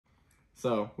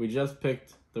So we just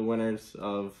picked the winners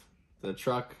of the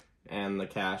truck and the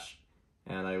cash,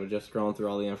 and I was just scrolling through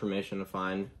all the information to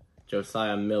find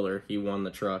Josiah Miller. He won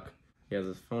the truck. He has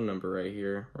his phone number right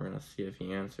here. We're gonna see if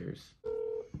he answers.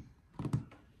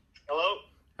 Hello?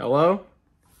 Hello?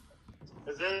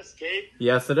 Is this Kate?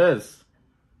 Yes, it is.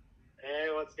 Hey,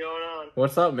 what's going on?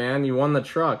 What's up, man? You won the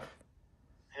truck.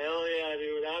 Hell yeah,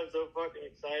 dude. I'm so fucking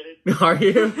excited. Are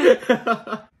you?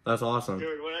 That's awesome.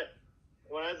 Dude,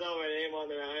 when I saw my name on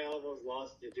there, I almost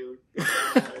lost it, dude.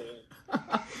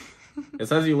 It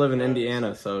says you live in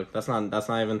Indiana, so that's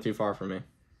not even too far from me.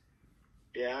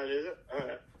 Yeah, is it?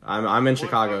 Alright. I'm in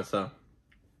Chicago, so.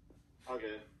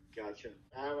 Okay, gotcha.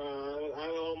 I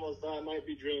almost thought I might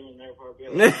be dreaming there for a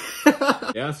bit.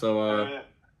 Yeah, so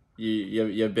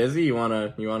you busy? You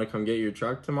wanna come get your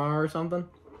truck tomorrow or something?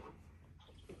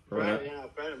 Right, yeah,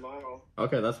 probably tomorrow.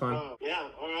 Okay, that's fine. Yeah,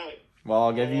 alright.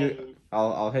 Well,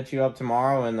 I'll hit you up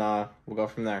tomorrow and we'll go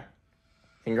from there.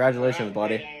 Congratulations, right,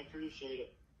 buddy. Hey, I appreciate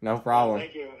it. No problem.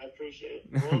 Thank you, I appreciate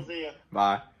it. We'll see ya.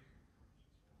 Bye.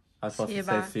 I was supposed to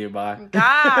say see you bye. God.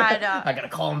 I gotta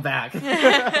call him back.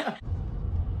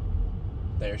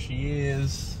 There she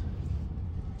is.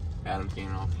 Adam's getting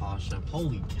all polished up.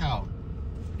 Holy cow.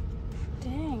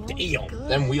 Dang. Damn.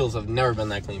 Them wheels have never been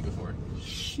that clean before.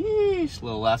 Sheesh.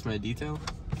 Little last minute detail.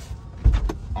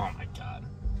 Oh my god.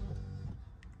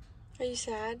 Are you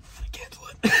sad? I cancel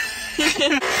it.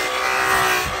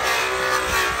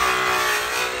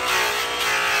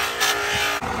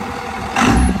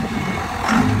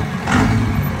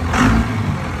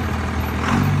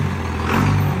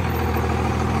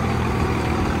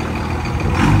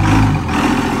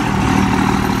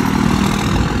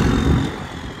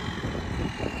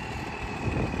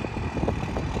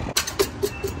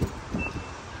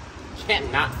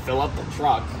 Can't not fill up the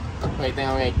truck. Wait, you think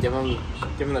I'm gonna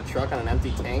give him the truck on an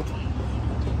empty tank?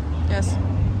 Yes.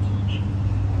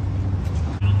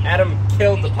 Adam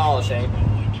killed the polishing.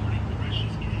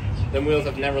 Them wheels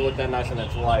have never looked that nice in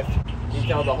its life. He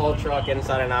killed the whole truck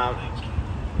inside and out.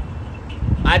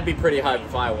 I'd be pretty hyped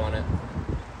if I won it.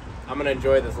 I'm gonna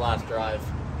enjoy this last drive.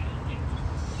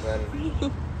 Then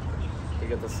we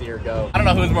get to see her go. I don't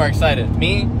know who's more excited,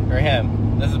 me or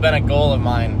him. This has been a goal of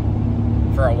mine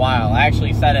for a while. I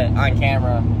actually said it on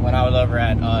camera when I was over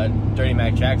at Dirty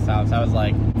Mac Jack's house. I was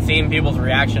like, seeing people's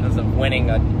reactions of winning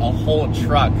a whole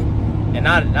truck, and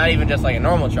not even just like a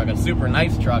normal truck, a super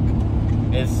nice truck,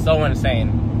 is so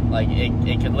insane. Like,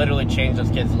 it could literally change this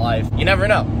kid's life. You never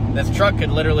know. This truck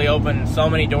could literally open so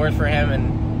many doors for him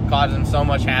and cause him so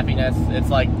much happiness. It's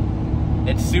like,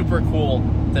 it's super cool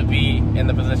to be in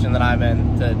the position that I'm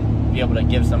in, to be able to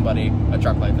give somebody a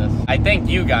truck like this. I thank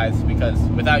you guys, because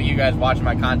without you guys watching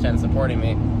my content and supporting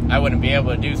me, I wouldn't be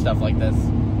able to do stuff like this.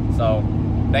 So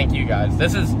thank you guys.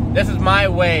 This is my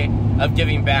way of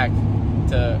giving back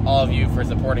to all of you for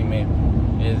supporting me,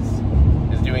 is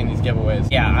doing these giveaways.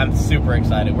 Yeah, I'm super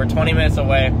excited. We're 20 minutes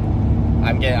away.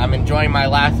 I'm enjoying my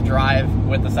last drive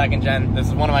with the second gen. This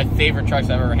is one of my favorite trucks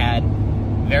I've ever had.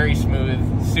 Very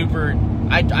smooth, super.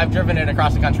 I've driven it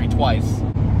across the country twice.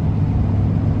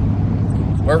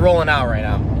 We're rolling out right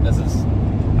now.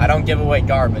 I don't give away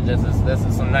garbage. This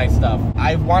is some nice stuff.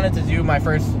 I wanted to do my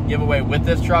first giveaway with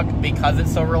this truck because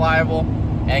it's so reliable,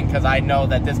 and because I know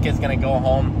that this kid's gonna go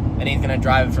home and he's gonna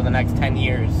drive it for the next 10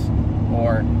 years,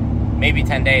 or maybe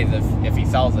 10 days if he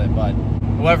sells it. But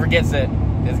whoever gets it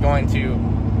is going to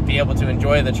be able to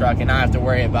enjoy the truck and not have to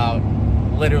worry about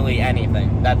literally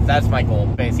anything. That's my goal.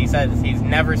 He says he's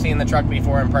never seen the truck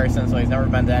before in person, so he's never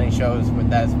been to any shows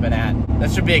that's been at.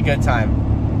 This should be a good time.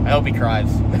 I hope he cries.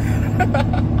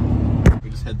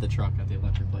 We just hid the truck at the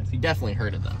electric place. He definitely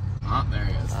heard it though. Oh, there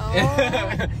he is.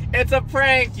 Oh. It's a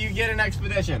prank. You get an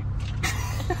expedition.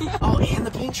 Oh, and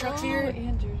the pink truck's here.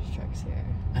 And Drew's truck's here.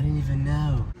 I didn't even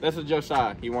know. This is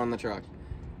Josiah. He won the truck.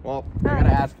 Well, I gotta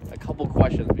ask a couple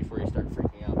questions before you start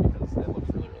freaking out, because it looks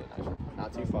really, really nice.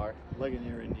 Not too far.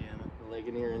 Ligonier, Indiana.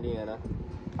 Ligonier, Indiana.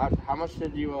 How much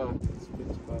did you,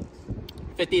 $50.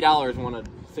 $50 won a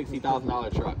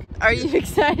 $60,000 truck. Are you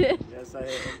excited? Yes, I am.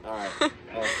 Alright.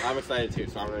 Well, I'm excited too,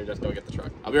 so I'm gonna just go get the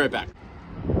truck. I'll be right back.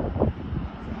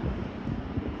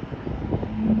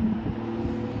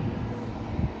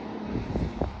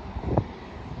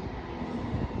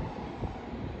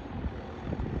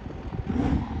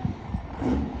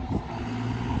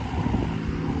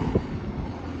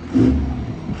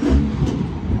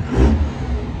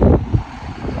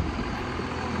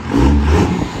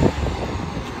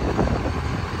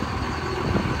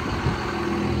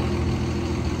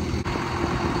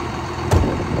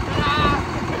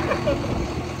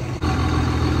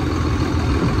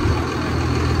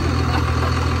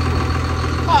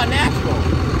 Natural.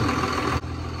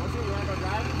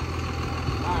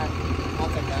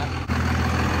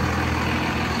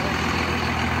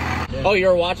 Oh, you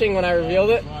were watching when I revealed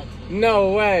it?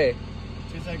 No way.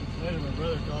 2 seconds later, my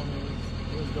brother called me.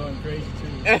 He was going crazy too.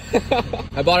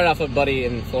 I bought it off a buddy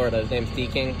in Florida. His name's D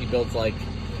King. He builds like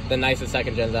the nicest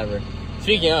second gens ever.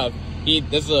 Speaking of,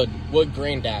 this is a wood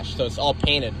grain dash, so it's all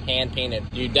painted, hand painted.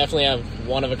 You definitely have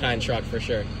one of a kind truck for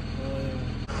sure.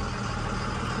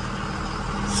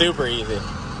 Super easy.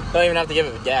 Don't even have to give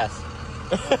it gas.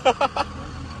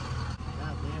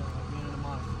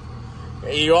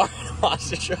 You are in a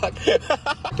monster truck.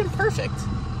 Fucking perfect. It's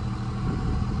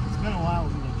been a while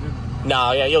since I've driven it.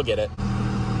 No, yeah, you'll get it. Is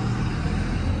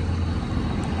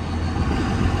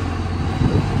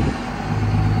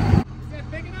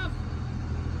that big enough?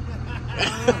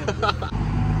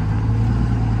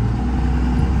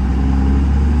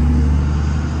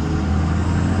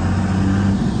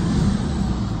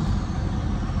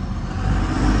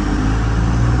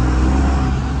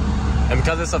 And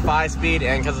because it's a 5-speed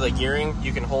and because of the gearing,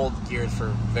 you can hold gears for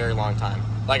a very long time.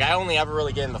 Like, I only ever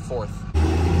really get in the 4th.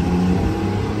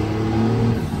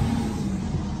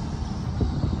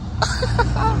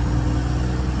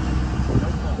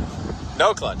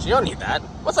 No clutch. You don't need that.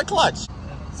 What's a clutch?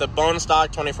 It's a bone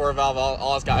stock 24 valve.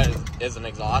 All it's got is an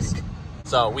exhaust.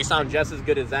 So we sound just as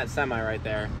good as that semi right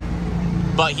there.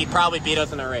 But he'd probably beat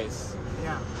us in a race.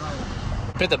 Yeah,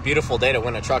 probably. It's a beautiful day to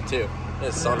win a truck too.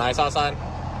 It's so nice outside.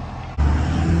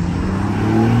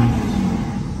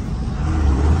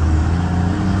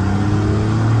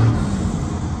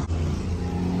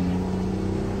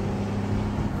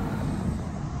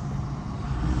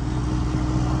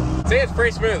 See, it's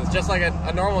pretty smooth. It's just like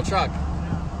a normal truck.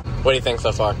 What do you think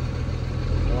so far?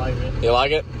 I like it. You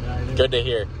like it? Yeah, I do. Good to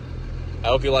hear. I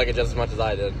hope you like it just as much as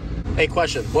I did. Hey,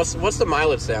 question. What's the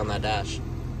mileage say on that dash?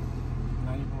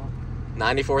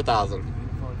 94,000.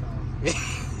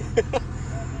 94,000.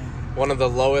 One of the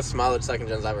lowest mileage second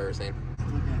gens I've ever seen.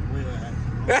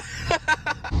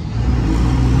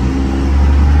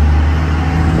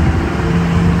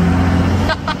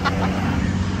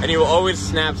 And you will always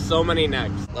snap so many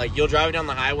necks. Like, you'll drive down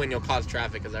the highway and you'll cause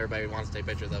traffic because everybody wants to take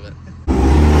pictures of it.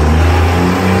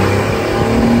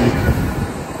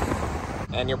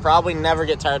 And you'll probably never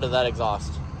get tired of that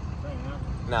exhaust.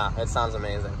 Nah, it sounds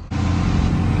amazing.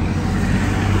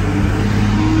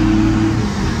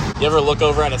 You ever look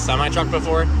over at a semi-truck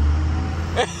before?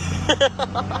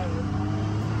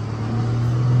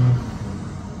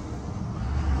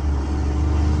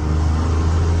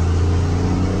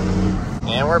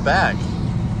 And we're back.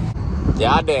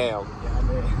 Goddamn.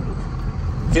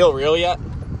 Feel real yet?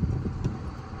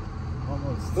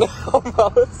 Almost.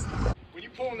 Almost. When you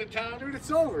pull into town, dude,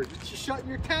 it's over. You're just shutting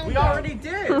your town We down. already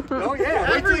did. Oh yeah.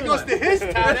 Wait till he goes to his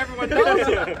town. Everyone knows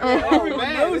you.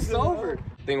 Everyone knows it's over.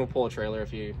 I think we'll pull a trailer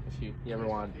if you ever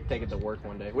want to take it to work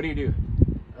one day. What do you do?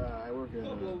 I work at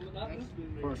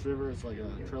Forest River. It's like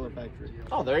a trailer factory.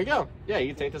 Oh, there you go. Yeah, you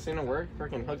can take this thing to work,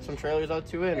 freaking hook some trailers out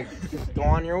to it, and go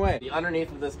on your way. The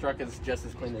underneath of this truck is just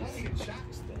as clean as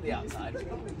the outside.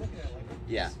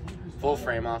 Yeah, full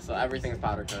frame off, so everything's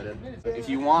powder coated. If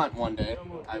you want one day,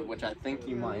 which I think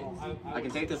you might, I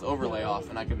can take this overlay off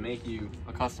and I can make you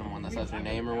a custom one that says your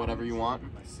name or whatever you want.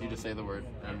 You just say the word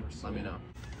and let me know.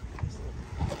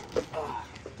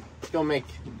 Let's go make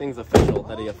things official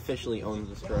that he officially owns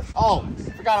this truck. Oh,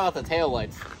 forgot about the tail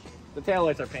lights. The tail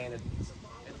lights are painted. It's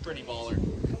pretty baller.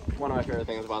 One of my favorite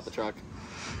things about the truck.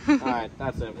 Alright,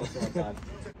 that's it. Let's go inside.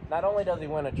 Not only does he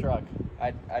win a truck,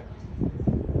 I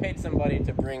paid somebody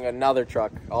to bring another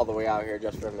truck all the way out here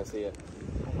just for him to see it.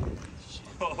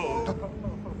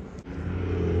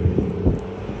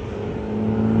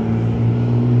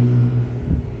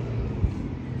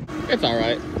 It's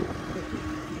alright.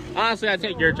 Honestly, I'd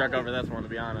take your truck over this one, to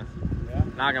be honest. Yeah?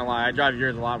 Not gonna lie, I drive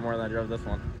yours a lot more than I drove this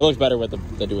one. It looks better with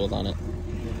the duals on it.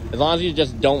 As long as you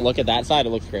just don't look at that side,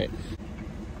 it looks great.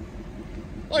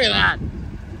 Look at that!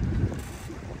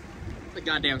 It's a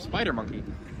goddamn spider monkey.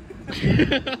 You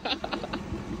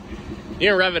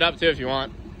can rev it up too if you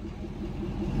want.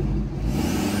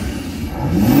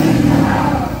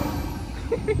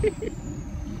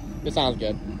 It sounds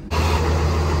good.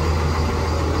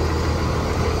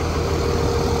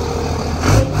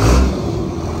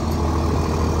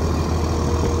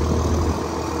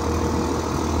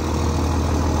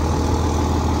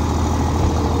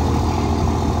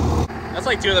 That's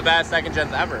like two of the best second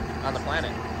gens ever on the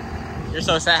planet. You're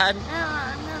so sad? No,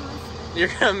 I'm gonna miss it. You're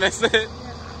gonna miss it? Yeah.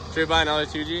 Should we buy another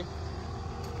 2G?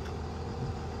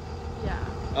 Yeah.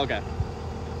 Okay.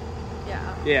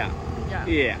 Yeah. Yeah. Yeah.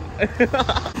 Yeah.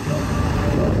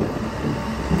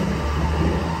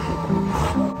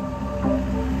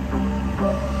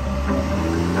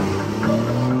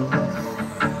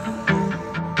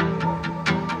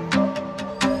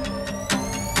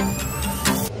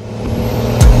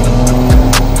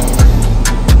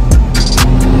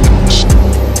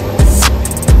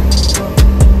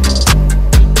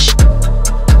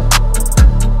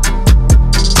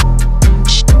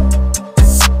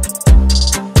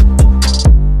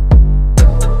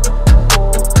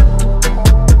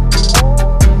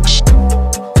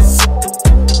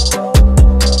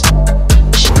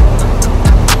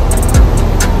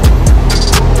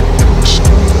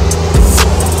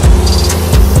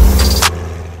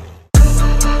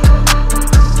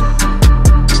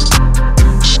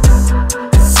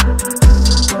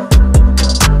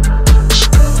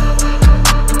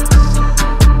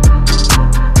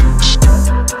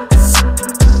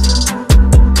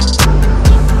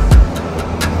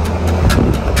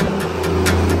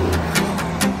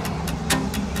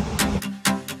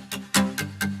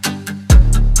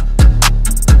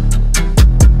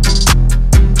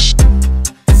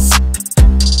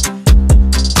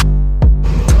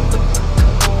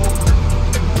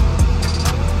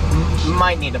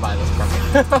 might need to buy this truck.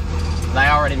 'Cause I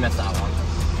already missed that one.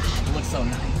 It looks so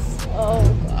nice. Oh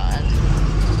god.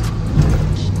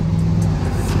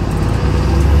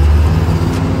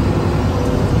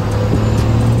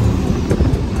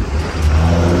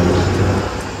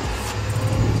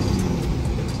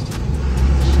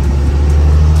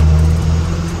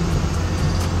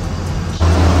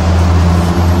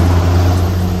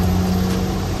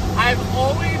 I've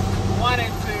always wanted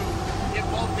to get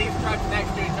both these trucks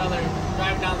next to each other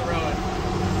driving down the road.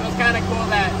 So it's kind of cool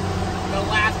that the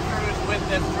last cruise with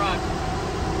this truck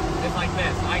is like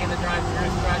this. I get to drive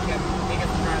Drew's truck and he gets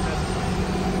to drive this.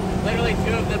 Literally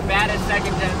two of the baddest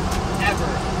second gens ever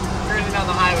cruising down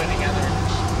the highway together.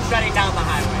 Shutting down the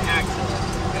highway, actually.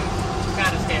 It was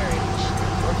kind of scary.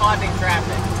 We're causing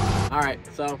traffic. Alright,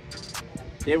 so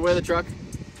gave away the truck.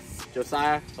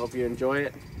 Josiah, hope you enjoy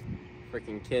it.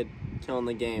 Freaking kid killing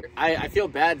the game. I feel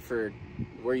bad for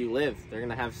where you live. They're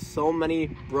gonna have so many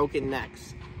broken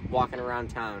necks walking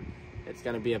around town. It's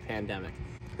gonna be a pandemic.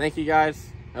 Thank you guys.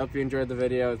 I hope you enjoyed the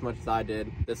video as much as I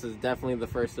did. This is definitely the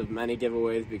first of many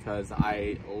giveaways because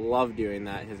I love doing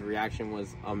that. His reaction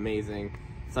was amazing.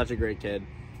 Such a great kid.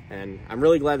 And I'm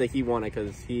really glad that he won it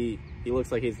because he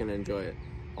looks like he's gonna enjoy it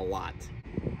a lot.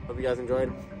 Hope you guys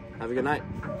enjoyed. Have a good night.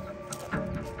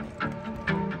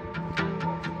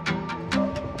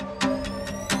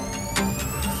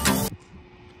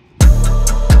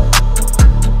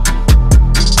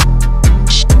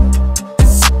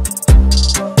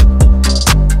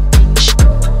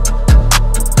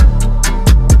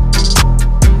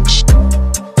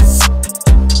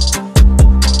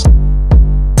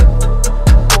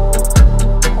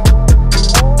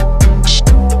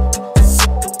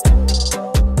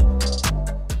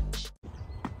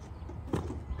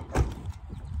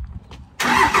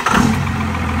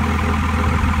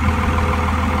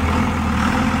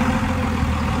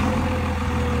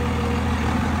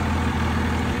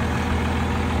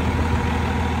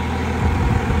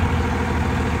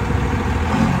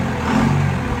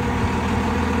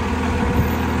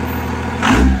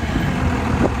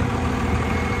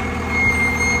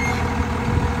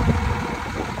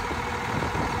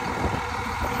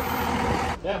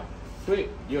 Yeah, sweet.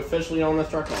 You officially own this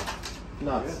truck now.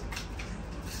 Nuts. Yeah.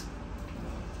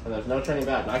 And there's no turning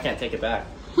back. No, I can't take it back.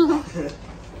 We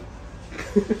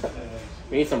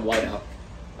need some whiteout.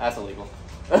 That's illegal.